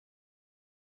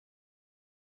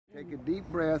Take a deep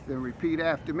breath and repeat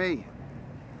after me.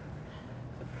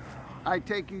 I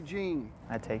take Eugene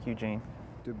I take Eugene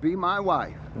to be my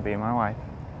wife, to be my wife,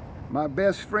 my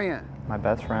best friend, my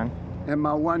best friend, and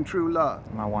my one true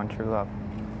love. my one true love.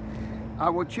 I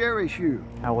will cherish you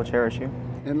I will cherish you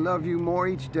and love you more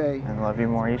each day and love you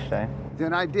more each day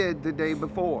than I did the day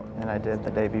before. than I did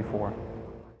the day before.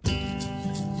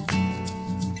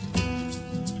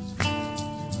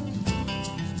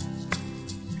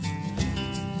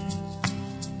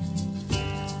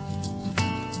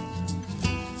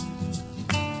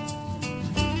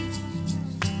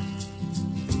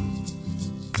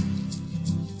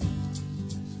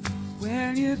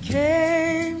 When you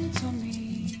came to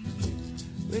me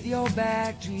with your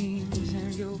bad dreams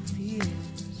and your fears,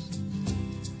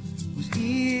 it was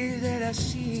easy to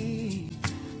see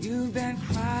you've been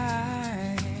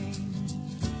crying.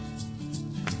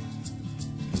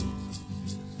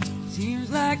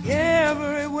 Seems like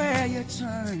everywhere you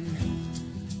turn,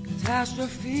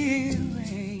 catastrophe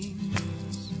reigns.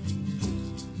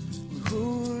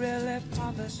 Who really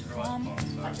bothers from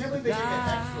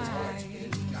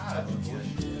dying?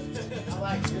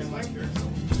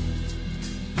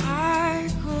 I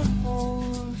could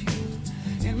hold you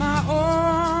in my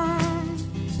arms.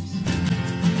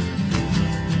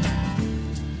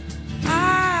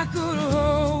 I could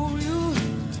hold you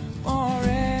forever.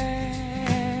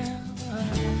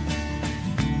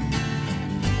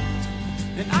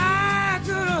 And I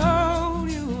could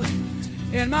hold you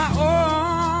in my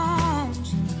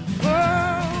arms.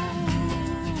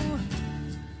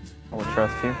 I will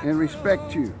trust you And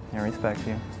respect you, and respect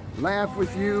you, laugh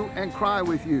with you and cry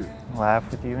with you, laugh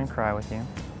with you and cry with you,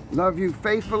 love you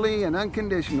faithfully and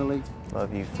unconditionally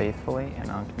love you faithfully and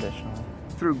unconditionally,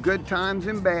 through good times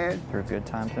and bad, through good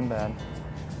times and bad,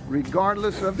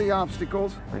 regardless of the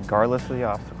obstacles regardless of the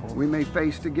obstacles we may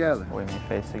face together. we may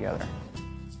face together.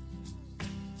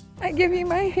 I give you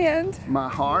my hand, My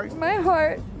heart my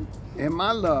heart, and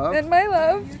my love and my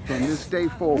love from this day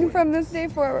forward, from this day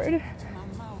forward,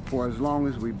 for as long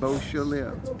as we both shall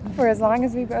live. for as long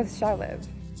as we both shall live.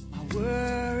 My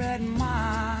worried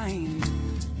mind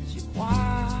is you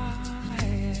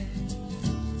quiet.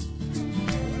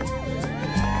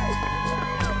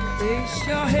 Place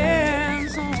your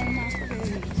hands on my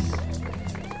face,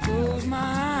 close my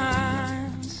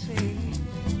eyes, say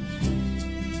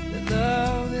that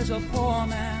love is a poor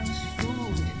man's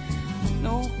food,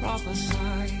 no prophesy.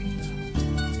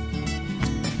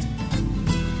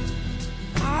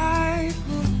 I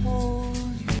could hold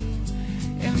you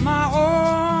in my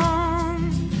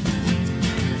arms.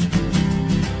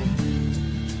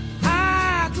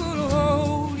 I could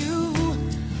hold you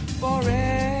forever.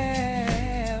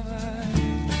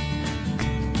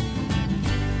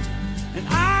 And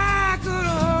I could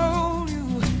hold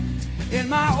you in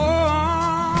my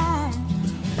arms.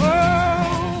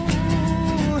 Oh,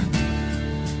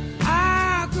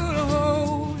 I could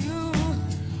hold you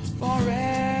forever.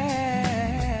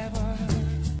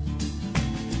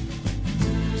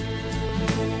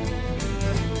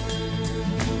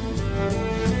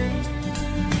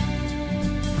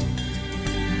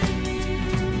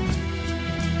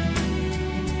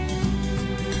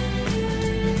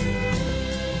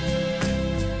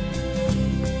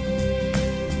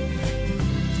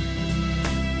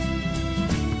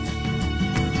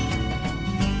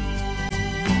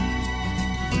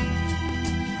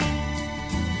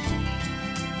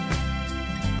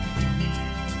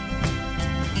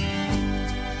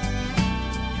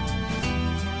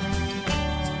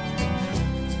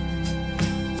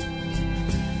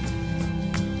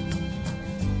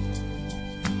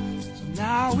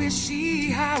 Now we see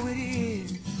how it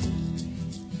is.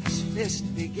 This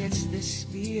fist begets this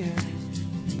spear.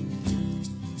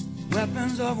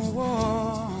 Weapons of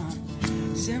war,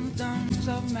 symptoms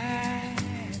of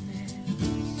madness.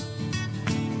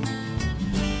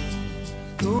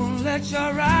 Don't let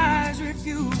your eyes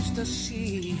refuse to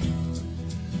see.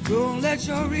 Don't let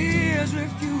your ears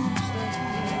refuse to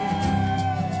hear.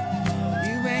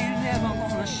 You ain't never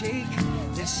gonna shake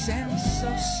this sense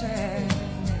of sadness.